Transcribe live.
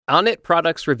Onnit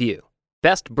Products Review.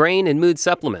 Best brain and mood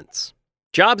supplements.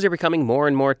 Jobs are becoming more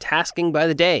and more tasking by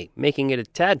the day, making it a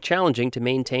tad challenging to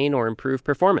maintain or improve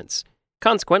performance.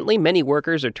 Consequently, many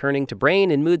workers are turning to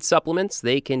brain and mood supplements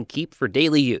they can keep for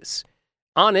daily use.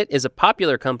 Onnit is a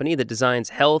popular company that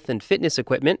designs health and fitness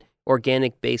equipment,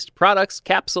 organic-based products,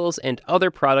 capsules, and other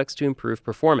products to improve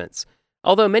performance.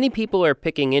 Although many people are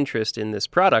picking interest in this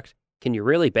product, can you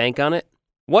really bank on it?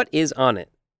 What is Onnit?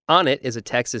 Onnit is a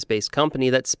Texas-based company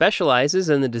that specializes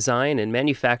in the design and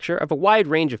manufacture of a wide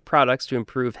range of products to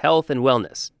improve health and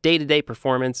wellness, day-to-day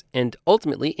performance, and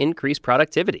ultimately increase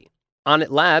productivity. Onnit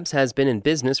Labs has been in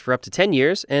business for up to 10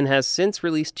 years and has since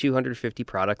released 250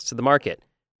 products to the market.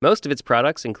 Most of its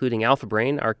products, including Alpha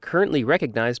Brain, are currently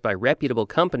recognized by reputable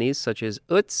companies such as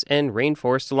Utz and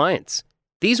Rainforest Alliance.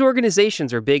 These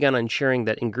organizations are big on ensuring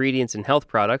that ingredients in health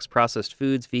products, processed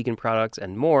foods, vegan products,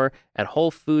 and more at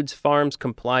Whole Foods farms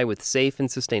comply with safe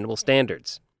and sustainable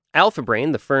standards. Alpha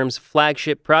Brain, the firm's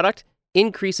flagship product,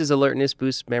 increases alertness,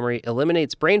 boosts memory,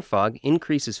 eliminates brain fog,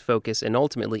 increases focus, and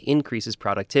ultimately increases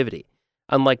productivity.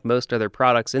 Unlike most other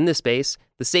products in this space,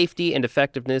 the safety and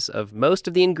effectiveness of most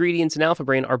of the ingredients in Alpha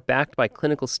Brain are backed by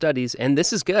clinical studies, and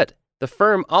this is good. The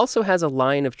firm also has a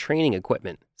line of training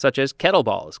equipment, such as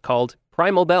kettlebells called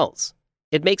Primal Bells.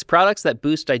 It makes products that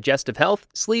boost digestive health,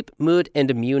 sleep, mood, and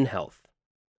immune health.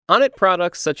 Onnit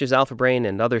products such as Alpha Brain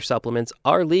and other supplements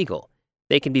are legal.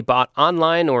 They can be bought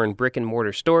online or in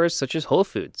brick-and-mortar stores such as Whole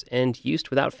Foods and used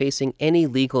without facing any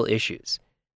legal issues.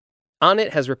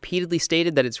 Onnit has repeatedly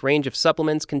stated that its range of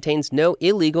supplements contains no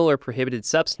illegal or prohibited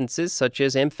substances such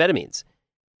as amphetamines.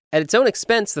 At its own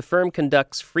expense, the firm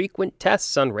conducts frequent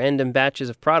tests on random batches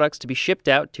of products to be shipped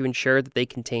out to ensure that they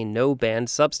contain no banned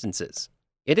substances.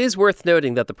 It is worth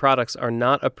noting that the products are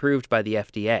not approved by the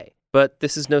FDA, but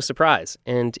this is no surprise,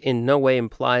 and in no way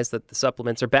implies that the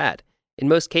supplements are bad. In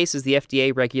most cases, the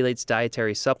FDA regulates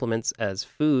dietary supplements as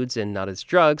foods and not as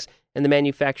drugs, and the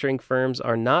manufacturing firms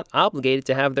are not obligated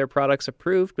to have their products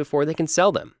approved before they can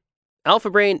sell them. Alpha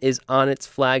Brain is Onnit's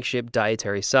flagship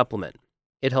dietary supplement.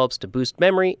 It helps to boost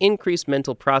memory, increase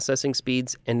mental processing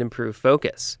speeds, and improve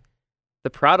focus. The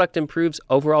product improves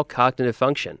overall cognitive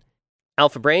function.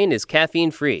 Alpha Brain is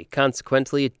caffeine-free,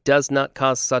 consequently it does not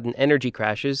cause sudden energy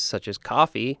crashes such as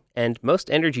coffee, and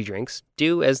most energy drinks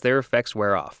do as their effects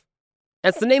wear off.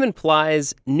 As the name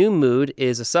implies, New Mood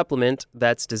is a supplement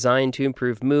that's designed to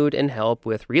improve mood and help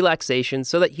with relaxation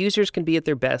so that users can be at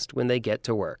their best when they get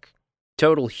to work.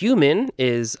 Total Human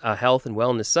is a health and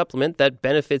wellness supplement that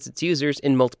benefits its users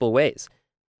in multiple ways.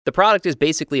 The product is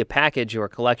basically a package or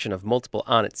collection of multiple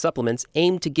Onnit supplements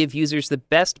aimed to give users the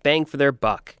best bang for their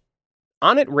buck.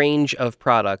 Onnit range of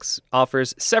products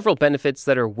offers several benefits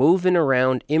that are woven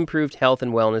around improved health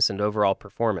and wellness and overall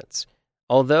performance.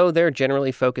 Although they're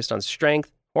generally focused on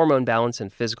strength, hormone balance,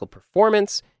 and physical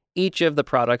performance, each of the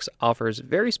products offers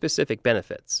very specific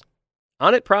benefits.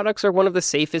 Onnit products are one of the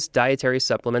safest dietary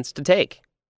supplements to take.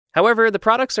 However, the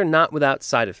products are not without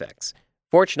side effects.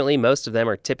 Fortunately, most of them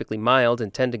are typically mild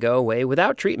and tend to go away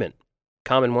without treatment.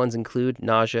 Common ones include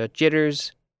nausea,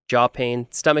 jitters, jaw pain,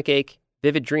 stomachache,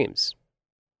 vivid dreams.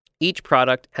 Each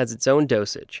product has its own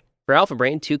dosage. For Alpha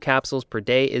Brain, 2 capsules per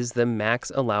day is the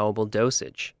max allowable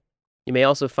dosage. You may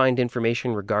also find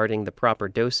information regarding the proper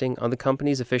dosing on the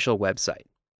company's official website.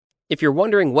 If you're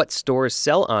wondering what stores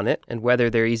sell Onnit and whether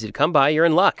they're easy to come by, you're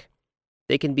in luck.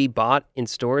 They can be bought in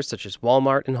stores such as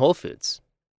Walmart and Whole Foods.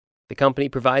 The company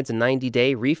provides a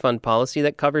 90-day refund policy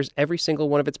that covers every single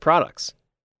one of its products.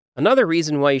 Another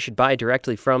reason why you should buy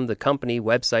directly from the company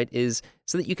website is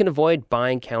so that you can avoid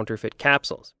buying counterfeit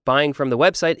capsules. Buying from the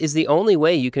website is the only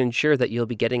way you can ensure that you'll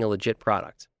be getting a legit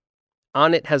product.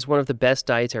 Onnit has one of the best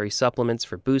dietary supplements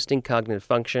for boosting cognitive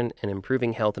function and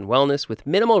improving health and wellness with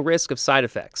minimal risk of side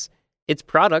effects. Its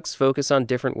products focus on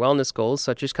different wellness goals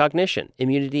such as cognition,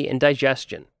 immunity, and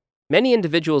digestion. Many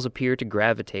individuals appear to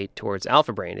gravitate towards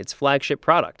Alpha Brain, its flagship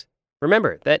product.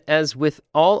 Remember that as with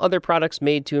all other products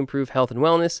made to improve health and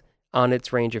wellness,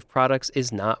 Onnit's range of products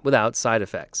is not without side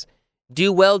effects.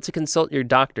 Do well to consult your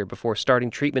doctor before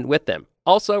starting treatment with them.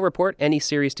 Also, report any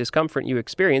serious discomfort you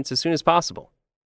experience as soon as possible.